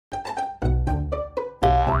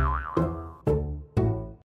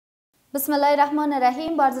بسم الله الرحمن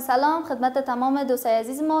الرحیم. با عرض سلام خدمت تمام دوستای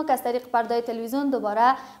عزیز ما که از طریق پرده تلویزیون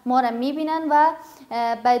دوباره ما را میبینن و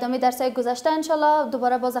به ادامه درس‌های گذشته انشالله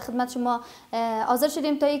دوباره باز خدمت شما حاضر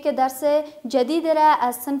شدیم تا اینکه درس جدید را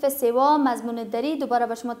از صنف سوا مضمون دری دوباره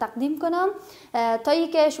به شما تقدیم کنم تا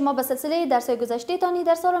اینکه شما به سلسله درس‌های گذشته تان این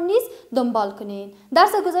درس را نیز دنبال کنین.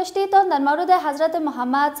 درس گذشته تان در مورد حضرت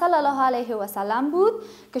محمد صلی الله علیه و سلم بود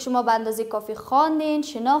که شما به اندازه کافی خواندین،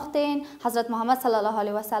 شناختین حضرت محمد صلی الله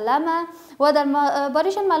علیه و سلم و در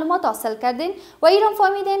بارشان معلومات حاصل کردین و ایران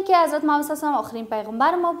فهمیدین که حضرت محمد صلی الله علیه و آخرین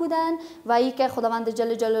پیغمبر ما بودن و ای که خداوند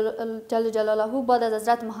جل جلاله بعد از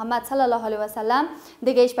حضرت محمد صلی الله علیه و سلم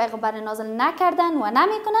دیگه هیچ پیغمبر نازل نکردن و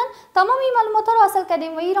نمیکنن. تمام این معلومات را حاصل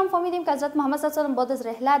کردیم و ایران فهمیدیم که حضرت محمد صلی الله علیه و بعد از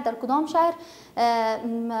رحلت در کدام شهر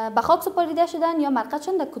به خاک سپریده شدن یا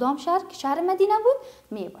مرقدشون در کدام شهر که شهر مدینه بود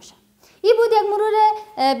می باشن. این بود یک مرور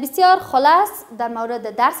بسیار خلاص در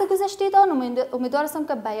مورد درس گذشتهتان. امیدوار هستم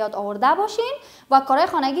که به یاد آورده باشین و کارهای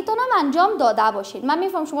خانگیتان هم انجام داده باشین. من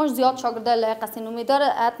میفهم شما زیاد شاگردای لایق هستین، امیدوار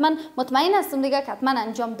حتما مطمئن هستم دیگه که حتما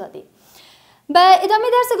انجام دادید. به ادامه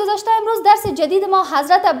درس گذشته امروز درس جدید ما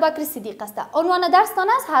حضرت ابوبکر صدیق است. عنوان درستان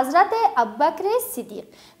است حضرت ابوبکر صدیق.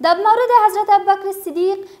 در مورد حضرت ابوبکر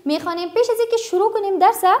صدیق میخوانیم. پیش از اینکه شروع کنیم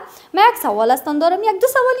درس من یک سوال استان دارم، یک دو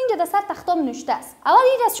سوال اینجا در سر تختام نوشته است. اول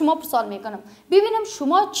این از شما پرسان میکنم ببینم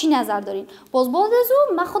شما چی نظر دارین. باز از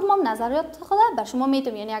او من خودم نظریات خود بر شما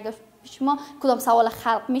میتونم، یعنی اگر شما کدام سوال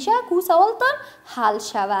خلق میشه که سوالتان حل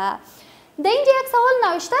شود. در اینجا یک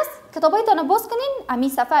سوال نوشته است، کتابایتان باز کنین، امی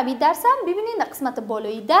صفحه امی درس هم ببینین در قسمت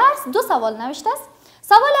بالایی درس دو سوال نوشته است.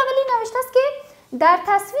 سوال اولی نوشته است که در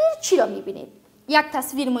تصویر چی را میبینید؟ یک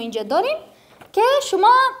تصویر ما اینجا داریم که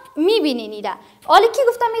شما میبینین ایده. حالا کی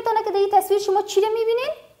گفتم میتونه که در این تصویر شما چی را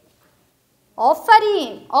میبینین؟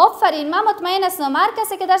 آفرین من مطمئن هستم هر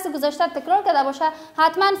کسی که درس گذشته تکرار کرده باشه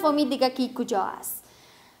حتما فهمید دیگه کی کجا است.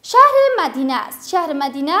 شهر مدینه است. شهر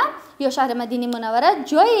مدینه یا شهر مدینه منوره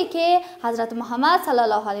جایی که حضرت محمد صلی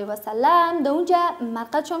الله علیه و سلم در اونجا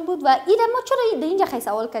مرقدشان بود. و این ما چرا در اینجا خیلی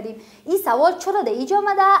سوال کردیم؟ این سوال چرا در اینجا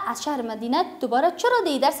آمده؟ از شهر مدینه دوباره چرا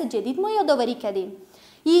در درس جدید ما یادآوری کردیم؟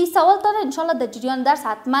 این سوال داره انشالله در جریان درس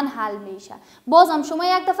حتما حل میشه. بازم شما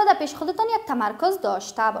یک دفعه در پیش خودتان یک تمرکز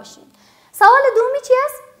داشته باشید. سوال دومی چی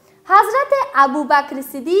است؟ حضرت ابوبکر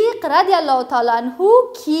صدیق رضی الله تعالی عنه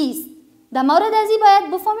کیست؟ در مورد از این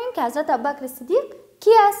باید بفهمیم که حضرت ابوبکر صدیق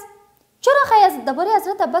کی است. چرا خیلی درباره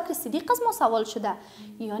حضرت ابوبکر صدیق از ما سوال شده؟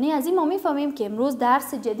 یعنی از این ما میفهمیم که امروز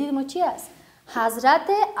درس جدید ما چی است؟ حضرت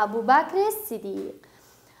ابوبکر صدیق.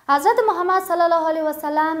 حضرت محمد صلی الله علیه و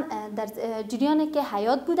سلم در جریانی که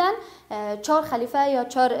حیات بودن 4 خلیفه یا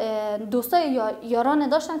 4 دوستای یا یاران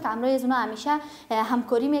داشتن که همراه از اونها همیشه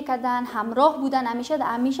همکاری میکردن، همراه بودن، همیشه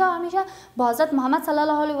با حضرت محمد صلی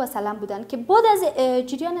الله علیه و سلم بودن که بعد از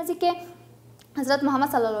جریان از که حضرت محمد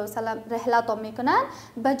صلی الله علیه و سلم رحلت میکنن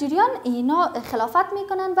به جریان اینا خلافت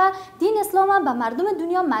میکنن و دین اسلام به مردم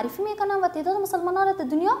دنیا معرفی میکنن و تعداد مسلمانان را در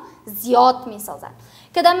دنیا زیاد میسازن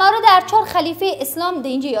که در مورد هر 4 خلیفه اسلام در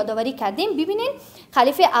اینجا یادآوری کردیم. ببینین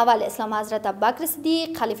خلیفه اول اسلام حضرت ابوبکر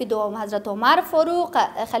صدیق، خلیفه دوم حضرت عمر فاروق،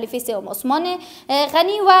 خلیفه سوم عثمان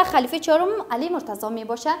غنی و خلیفه چهارم علی مرتضی می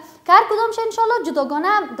باشه که هر کدامش ان شاء الله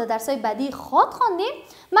جداگانه در درس‌های بعدی خواندیم.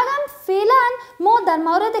 مگر فعلا ما در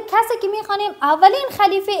مورد کسی که میخوانیم اولین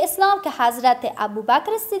خلیفه اسلام که حضرت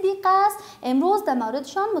ابوبکر صدیق است امروز در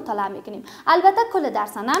موردشان مطالعه میکنیم. البته کل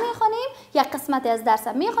درس نمیخوانیم، یک قسمتی از درس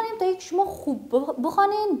میخوانیم تا اینکه شما خوب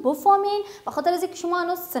بخوانین، بفهمین. به خاطر از اینکه شما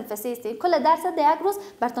هنوز صنف 3 هستید کل درس در یک روز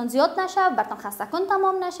براتون زیاد نشه، براتون خسته کن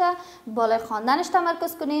تمام نشه، بالای خواندنش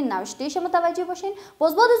تمرکز کنین، نوشتهش متوجه باشین.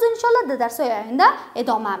 باز بعد از ان شاء الله در درس‌های آینده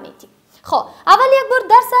ادامه میدیم. خب اول یک بار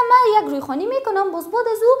درس ما یک رویخوانی میکنم، باز بعد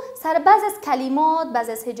از او سر بعض از کلمات، بعض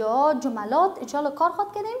از هجاءات، جملات ان شاء الله کار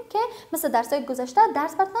خواهد کردیم که مثل درس‌های گذشته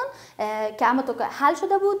درس براتون که همونطور که حل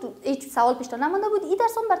شده بود، هیچ سوال پیش نمونده بود، این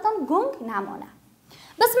درس هم براتون گنگ نمونه.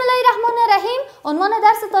 بسم الله الرحمن الرحیم. عنوان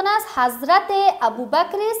درستان است حضرت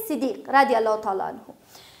ابوبکر صدیق رضی الله تعالی عنه.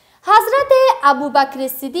 حضرت ابوبکر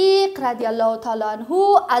صدیق رضی الله تعالی عنه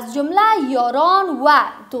از جمله یاران و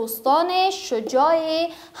دوستان شجاع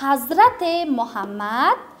حضرت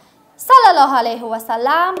محمد صلی الله علیه و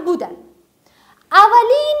سلم بودند.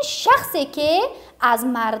 اولین شخصی که از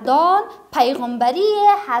مردان پیغمبری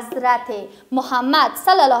حضرت محمد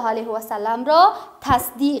صلی الله علیه و سلم را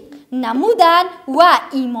تصدیق نمودند و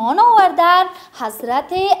ایمان آوردند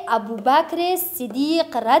حضرت ابوبکر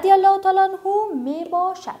صدیق رضی الله تعالی عنه می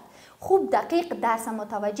باشد. خوب دقیق درس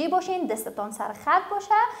متوجه باشین، دستتان سر خط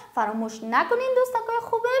باشه، فراموش نکنین دوستکای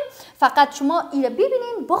خوبه. فقط شما ایره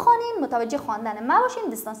ببینین، بخوانین، متوجه خواندن ما باشین،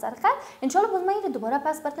 دستان سر خط. ان شاء الله باز من ایره دوباره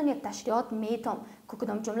پس براتون یک تشریحات میتم که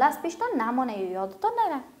کدام جمله است پیشتان نمونه یا یادتان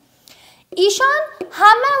نره. ایشان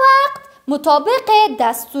همه وقت مطابق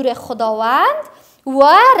دستور خداوند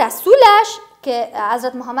و رسولش که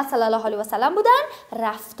حضرت محمد صلی الله علیه و سلم بودن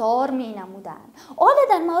رفتار می نمودن. حالا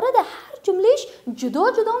در مورد هر جملهش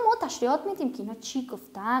جدا جدا ما تشریحات میدیم که اینا چی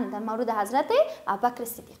گفتن. در مورد حضرت ابوبکر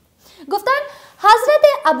صدیق گفتن حضرت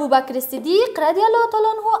ابوبکر صدیق رضی الله تعالی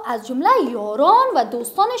عنه از جمله یاران و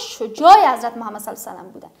دوستان شجاع حضرت محمد صلی الله علیه و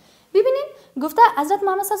سلم بودن. ببینید گفته حضرت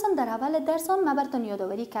محمد صلی الله علیه و سلم در اول درسم من براتون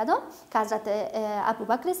یادآوری کردم که حضرت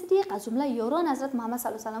ابوبکر صدیق از جمله یاران حضرت محمد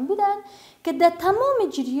صلی الله علیه و سلم بودن که در تمام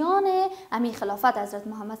جریان امی خلافت حضرت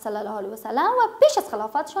محمد صلی الله علیه و سلم و پیش از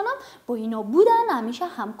خلافتشان هم با اینا بودن، همیشه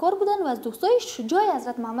همکار بودن و از دوستای شجاع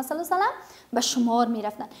حضرت محمد صلی الله علیه و سلم به شمار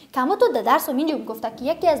میرفتن. که اما تو در درسم اینجا گفته که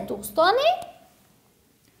یکی از دوستان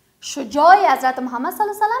شجاع حضرت محمد صلی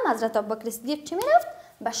الله علیه و سلم حضرت ابوبکر صدیق چی میرفت؟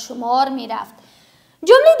 به شمار میرفت.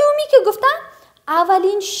 جمله دومی که گفتن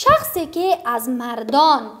اولین شخصی که از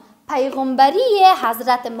مردان پیغمبری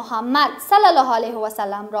حضرت محمد صلی الله علیه و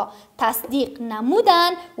سلم را تصدیق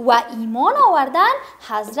نمودند و ایمان آوردند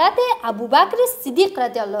حضرت ابوبکر صدیق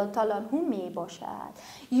رضی الله تعالی عنه می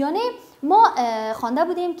باشد. یعنی ما خوانده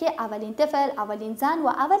بودیم که اولین طفل، اولین زن و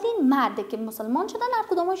اولین مرد که مسلمان شدن هر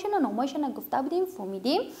کدامشون نامایشون گفته بودیم،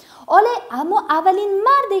 فهمیدیم. اما اولین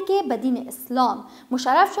مردی که به دین اسلام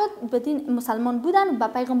مشرف شد، به دین مسلمان بودن و به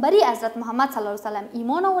پیغمبری حضرت محمد صلی الله علیه و سلم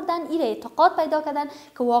ایمان آوردن، این اعتقاد پیدا کردن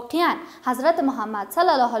که واقعا حضرت محمد صلی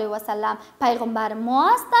الله علیه و سلم پیغمبر ما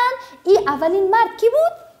هستند. این اولین مرد کی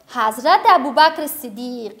بود؟ حضرت ابوبکر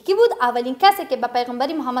صدیق. کی بود؟ اولین کسی که به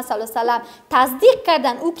پیغمبری محمد صلی الله علیه و سلم تصدیق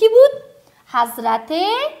کردن او کی بود؟ حضرت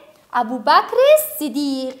ابوبکر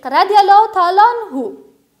صدیق رضی الله تعالی عنه.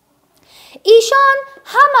 ایشان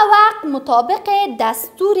همه وقت مطابق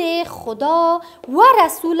دستور خدا و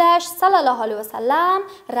رسولش صلی الله علیه و سلم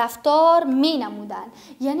رفتار می نمودند.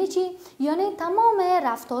 یعنی چی؟ یعنی تمام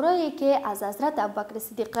رفتارهایی که از حضرت ابوبکر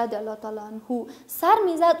صدیق رضی الله تعالی عنه سر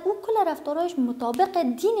میزد او کل رفتارهایش مطابق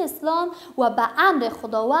دین اسلام و به امر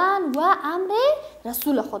خداوند و امر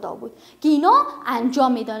رسول خدا بود که اینا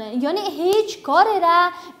انجام میدادند. یعنی هیچ کاری را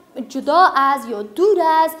جدا از یا دور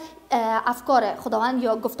از افکار خداوند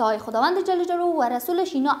یا گفته های خداوند جل جلاله و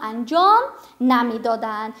رسولش اینا انجام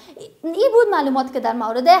نمیدادن. این بود معلومات که در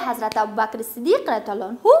مورد حضرت ابوبکر صدیق رضی الله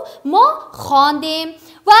عنه ما خواندیم.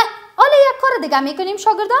 و حالا یک کار دیگه میکنیم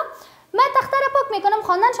شاگردان. من تخته را پاک میکنم،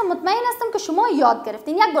 خواندنش مطمئن هستم که شما یاد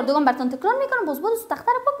گرفتین. یک بار دوم براتون تکرار میکنم، باز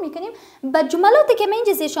تخته را پاک میکنیم. با جملاتی که من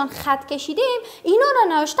اینجا زیرشان خط کشیدیم اینا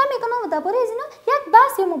را نوشته میکنم و درباره از اینا یک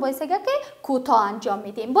بحث یا مباحثه که کوتاه انجام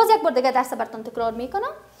میدیم. باز یک بار دیگه درس براتون تکرار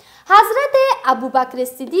میکنم. حضرت ابوبکر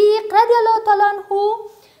صدیق رضی الله تعالی عنه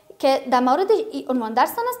که در مورد عنوان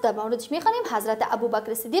درستان است، در موردش میخوانیم. حضرت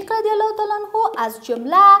ابوبکر صدیق رضی الله تعالی عنه از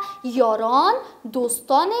جمله یاران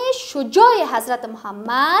دوستان شجاع حضرت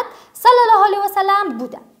محمد صلی الله علیه و سلم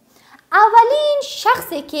بودند. اولین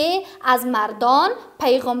شخصی که از مردان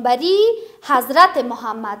پیغمبری حضرت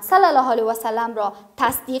محمد صلی الله علیه و سلم را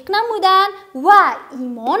تصدیق نمودند و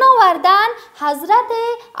ایمان آوردند حضرت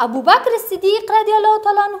ابوبکر صدیق رضی الله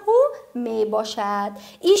تعالی عنه می باشد.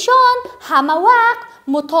 ایشان همه وقت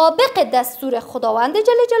مطابق دستور خداوند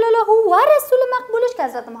جل جلاله و رسول مقبولش که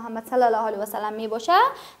حضرت محمد صلی الله علیه و سلم می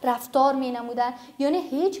باشد رفتار می نمودند. یعنی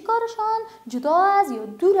هیچ کارشان جدا از یا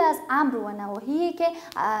دور از امر و نواهی که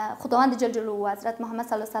خداوند جل جلاله و حضرت محمد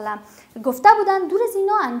صلی الله علیه و سلم گفته بودند دور از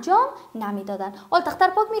اینا انجام نمیدادن. حال تختر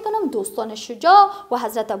پاک میکنم. دوستان شجاع و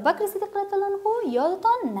حضرت ابوبکر صدیق رضی الله عنه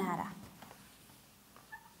یادتان نره.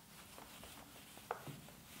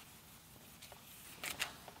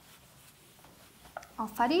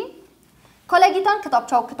 آفرین. کلگیتان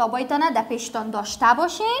کتابچه و کتابایتان در پیشتان داشته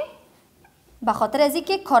باشین. به خاطر از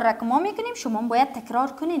اینکه کار را که ما میکنیم شما باید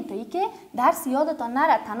تکرار کنین تا اینکه درس یادتان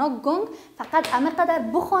نره. تنها گنگ فقط همه قدر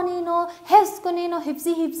بخوانین و حفظ کنین و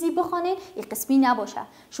حفظی بخوانین این قسمی نباشه.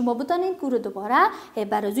 شما بتونین که رو دوباره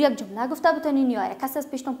برازو یک جمله گفته بتونین یا یک کسی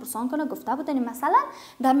از پیشتان پرسان کنه گفته بتونین. مثلا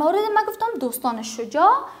در مورد ما گفتم دوستان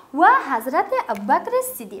شجاع و حضرت ابوبکر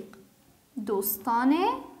صدیق. دوستان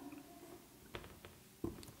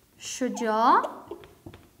شجاع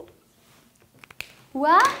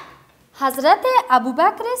و حضرت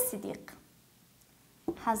ابوبکر صدیق.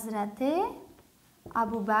 حضرت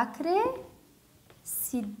ابوبکر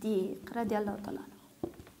صدیق رضی الله تعالی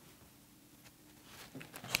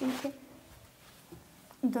عنه. که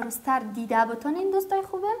درست‌تر دیده بتونین دوستای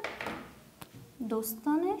خوبم.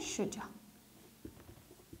 دوستان شجاع.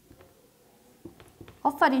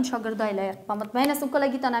 آفرین شاگردای لایق. با مطمئن هستم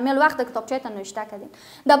کلگیتان امیال وقت کتابچه‌تان نوشته کردین.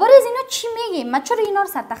 درباره از اینا چی میگیم؟ من چرا اینا رو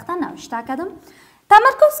سر تخته نوشته کردم؟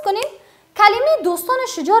 تمرکز کنیم. کلمه دوستان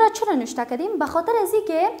شجاع را چرا نوشته کردیم؟ به خاطر از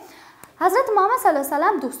اینکه حضرت محمد صلی الله علیه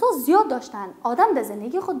و سلم دوستا زیاد داشتن. آدم در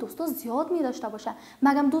زندگی خود دوستا زیاد می داشته باشه،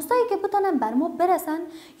 مگم دوستایی که بتونن بر ما برسن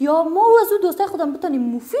یا ما از اون دوستای خودم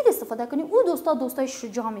بتونیم مفید استفاده کنیم. او دوستای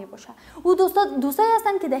شجاع می باشه. او دوستایی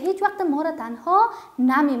هستن که در هیچ وقت ما را تنها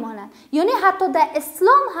نمیمانن. یعنی حتی در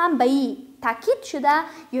اسلام هم به این تاکید شده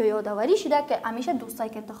یا یادآوری شده که همیشه دوستایی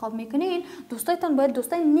که انتخاب میکنین دوستایتان باید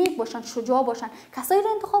دوستای نیک باشن، شجاع باشن. کسایی رو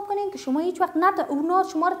انتخاب کنین که شما هیچ وقت اونا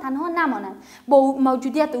شما رو تنها نمانند. با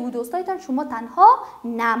موجودیت او دوستایتان شما تنها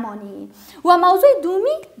نمانید. و موضوع دومی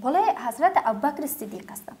بالای حضرت ابوبکر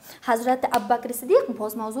صدیق است. حضرت ابوبکر صدیق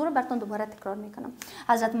باز موضوع رو براتون دوباره تکرار میکنم.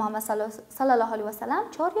 حضرت محمد صلی الله علیه و سلم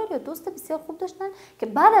 4 یا دوست بسیار خوب داشتن که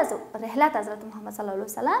بعد از رحلت حضرت محمد صلی الله علیه و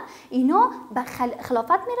سلم اینا به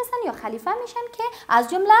خلافت میرسن یا خلیفه میشن که از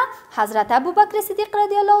جمله حضرت ابوبکر صدیق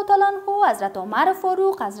رضی الله تعالی عنه، حضرت عمر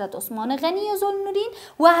فاروق، حضرت عثمان غنی ذوالنورین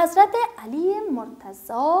و حضرت علی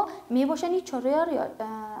مرتضی می باشن. این 4 یا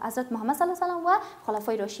حضرت محمد صلی الله علیه و سلم و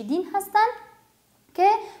خلفای راشدین هستند که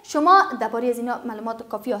شما درباره از اینا معلومات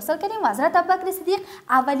کافی حاصل کردیم. و حضرت ابوبکر صدیق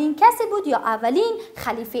اولین کسی بود یا اولین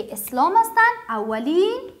خلیفه اسلام هستند.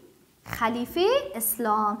 اولین خلیفه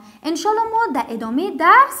اسلام. انشالله ما در ادامه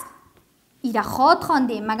درس ایره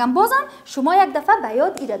خواندیم، مگم بازم شما یک دفعه به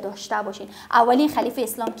یاد ایره داشته باشین. اولین خلیفه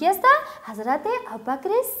اسلام کی است؟ حضرت ابوبکر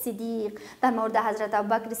صدیق. در مورد حضرت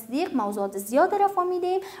ابوبکر صدیق موضوعات زیاد را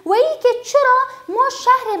فهمیدیم و این که چرا ما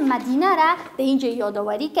شهر مدینه را به اینجا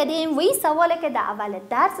یادآوری کردیم و این سوالی که در اول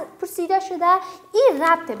درس پرسیده شده این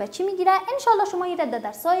ربط به چی میگیره. ان شاء الله شما ایره در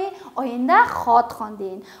درس‌های آینده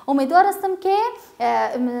خواندین. امیدوار هستم که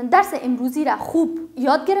درس امروزی را خوب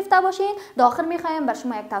یاد گرفته باشین. در آخر میخوایم بر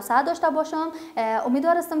شما یک توصیه داشته باشم.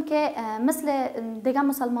 امیدوار هستم که مثل دیگه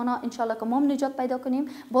مسلمانا ان شاء الله که ما نجات پیدا کنیم.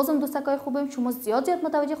 بازم دوستای خوبم شما زیاد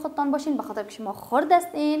متوجه خودتان باشین، به خاطر که شما خرد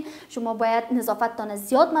هستین. شما باید نظافتتان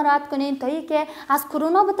زیاد مراعات کنین تا اینکه از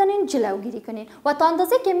کرونا بتونین جلوگیری کنین و تا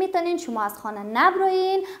اندازه که میتونین شما از خانه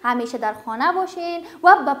نبرین، همیشه در خانه باشین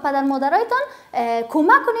و به پدر مادرایتان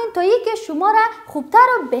کمک کنین تا اینکه شما را خوبتر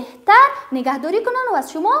و بهتر نگهداری کنن و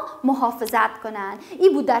از شما محافظت کنن.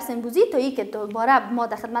 این بود درس امروزی. تا اینکه دوباره ما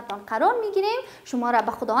در خدمتتان قرار میگیریم شما را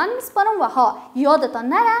به خداوند میسپارم و یادتان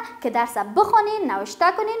نره که درس بخونین، نوشته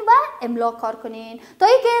کنین و املا کار کنین تا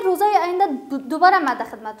اینکه روزهای آینده دوباره من در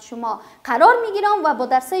خدمت شما قرار میگیرم و با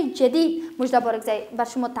درسای جدید مجد بارکزای بر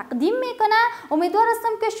شما تقدیم میکنه. امیدوار هستم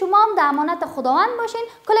که شما هم در امانت خداوند باشین.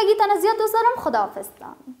 کلگیتان زیاد دوست دارم. خداحافظ.